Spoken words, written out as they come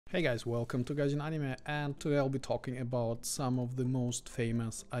Hey guys, welcome to Gaijin Anime, and today I'll be talking about some of the most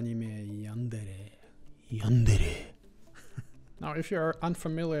famous anime Yandere. Yandere. Now, if you're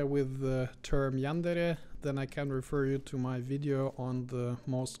unfamiliar with the term Yandere, then I can refer you to my video on the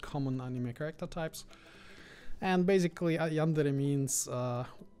most common anime character types. And basically, Yandere means a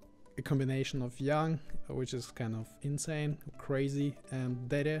combination of young, which is kind of insane, crazy, and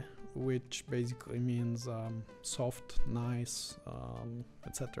dere, which basically means soft, nice,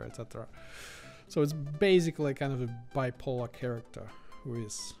 etc, etc. So it's basically kind of a bipolar character who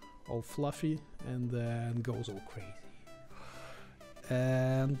is all fluffy and then goes all crazy.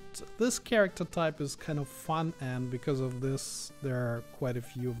 And this character type is kind of fun, and because of this there are quite a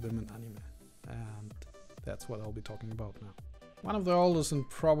few of them in anime, and that's what I'll be talking about now. One of the oldest and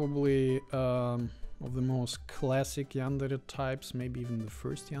probably of the most classic Yandere types, maybe even the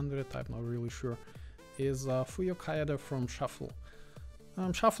first Yandere type, not really sure, is Fuyou Kaede from Shuffle.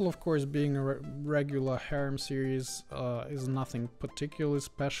 Shuffle, of course, being a regular harem series, is nothing particularly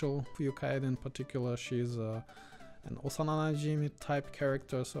special. Fuyou Kaede in particular, she's an Osananajimi type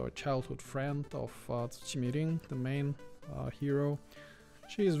character, so a childhood friend of Tsuchimi Rin, the main hero.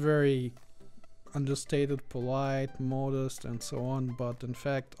 She is very understated, polite, modest, and so on, but in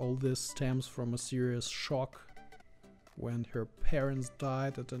fact all this stems from a serious shock when her parents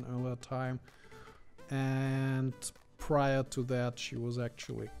died at an earlier time, and prior to that she was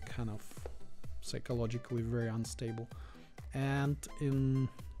actually kind of psychologically very unstable, and in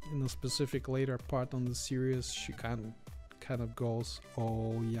a specific later part on the series she kind of goes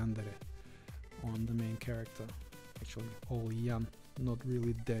all yandere on the main character, actually all yan. Not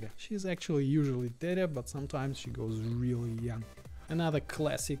really dere. She's actually usually dere, but sometimes she goes really young. Another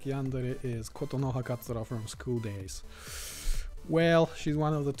classic yandere is Kotonoha Katsura from School Days. Well, she's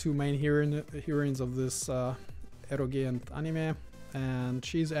one of the two main heroines of this erogeant anime, and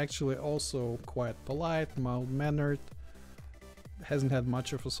she's actually also quite polite, mild-mannered, hasn't had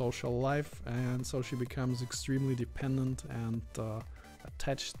much of a social life, and so she becomes extremely dependent and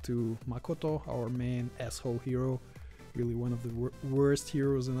attached to Makoto, our main asshole hero. Really one of the worst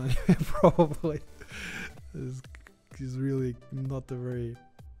heroes in anime, probably. He's really not a very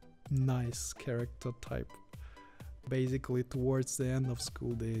nice character type. Basically, towards the end of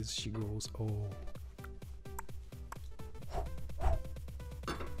School Days, she goes, oh,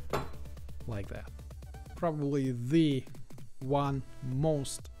 like that. Probably the one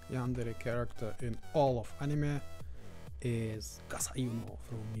most yandere character in all of anime is Gasai Yuno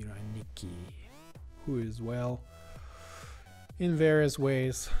from Mirai Nikki, who is, well, in various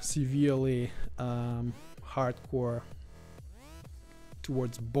ways severely hardcore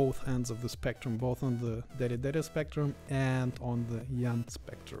towards both ends of the spectrum, both on the dere spectrum and on the yan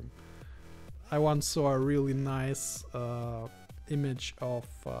spectrum. I once saw a really nice image of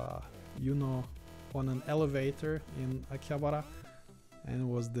Yuno on an elevator in Akihabara, and it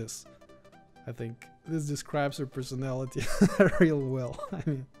was this. I think this describes her personality real well. I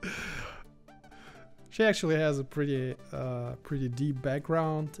mean, she actually has a pretty deep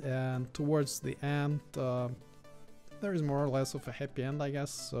background, and towards the end there is more or less of a happy end, I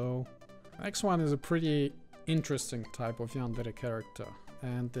guess. So next one is a pretty interesting type of yandere character,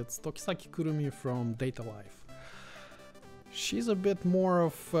 and it's Tokisaki Kurumi from Data Life. She's a bit more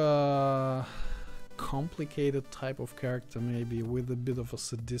of a complicated type of character, maybe with a bit of a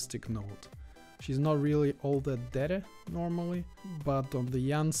sadistic note. She's not really all that dere normally, but on the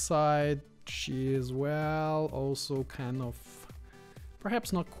yan side she is, well, also kind of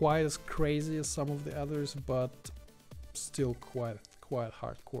perhaps not quite as crazy as some of the others, but still quite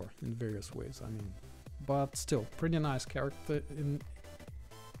hardcore in various ways. I mean, but still pretty nice character in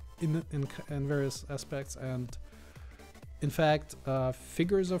various aspects. And in fact,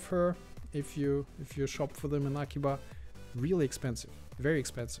 figures of her, if you shop for them in Akiba, really expensive, very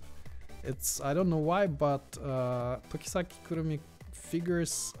expensive. It's, I don't know why, but Tokisaki Kurumi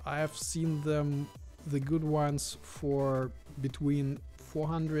figures, I have seen them, the good ones, for between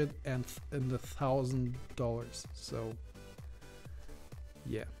 $400 and $1,000. So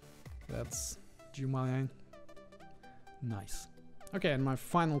yeah, that's Jumayan. Nice. Okay, and my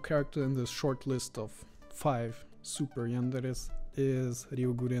final character in this short list of 5 super yanderes is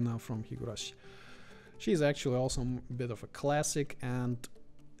Ryuguu Rena from Higurashi. She's actually also a bit of a classic, and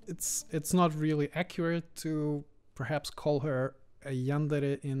it's not really accurate to perhaps call her a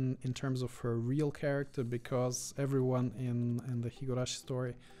yandere in terms of her real character, because everyone in the Higurashi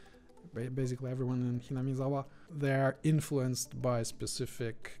story, basically everyone in Hinamizawa, they are influenced by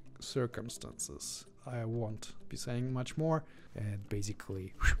specific circumstances. I won't be saying much more. And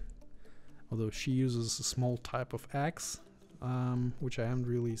basically, although she uses a small type of axe, which I haven't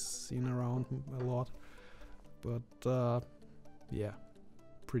really seen around a lot. But yeah,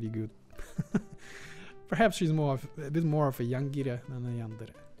 pretty good. Perhaps she's a bit more of a Yangire than a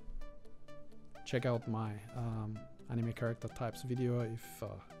Yandere. Check out my anime character types video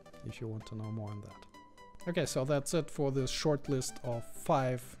if you want to know more on that. Okay, so that's it for this short list of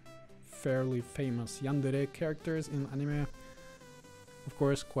 5 fairly famous Yandere characters in anime. Of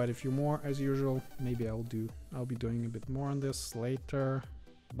course, quite a few more as usual. Maybe I'll be doing a bit more on this later,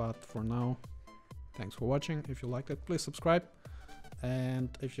 but for now, thanks for watching. If you liked it, please subscribe, and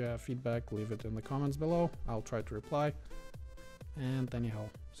if you have feedback, leave it in the comments below. I'll try to reply. And anyhow,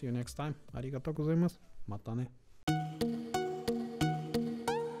 see you next time. Arigatou gozaimasu. Mata ne.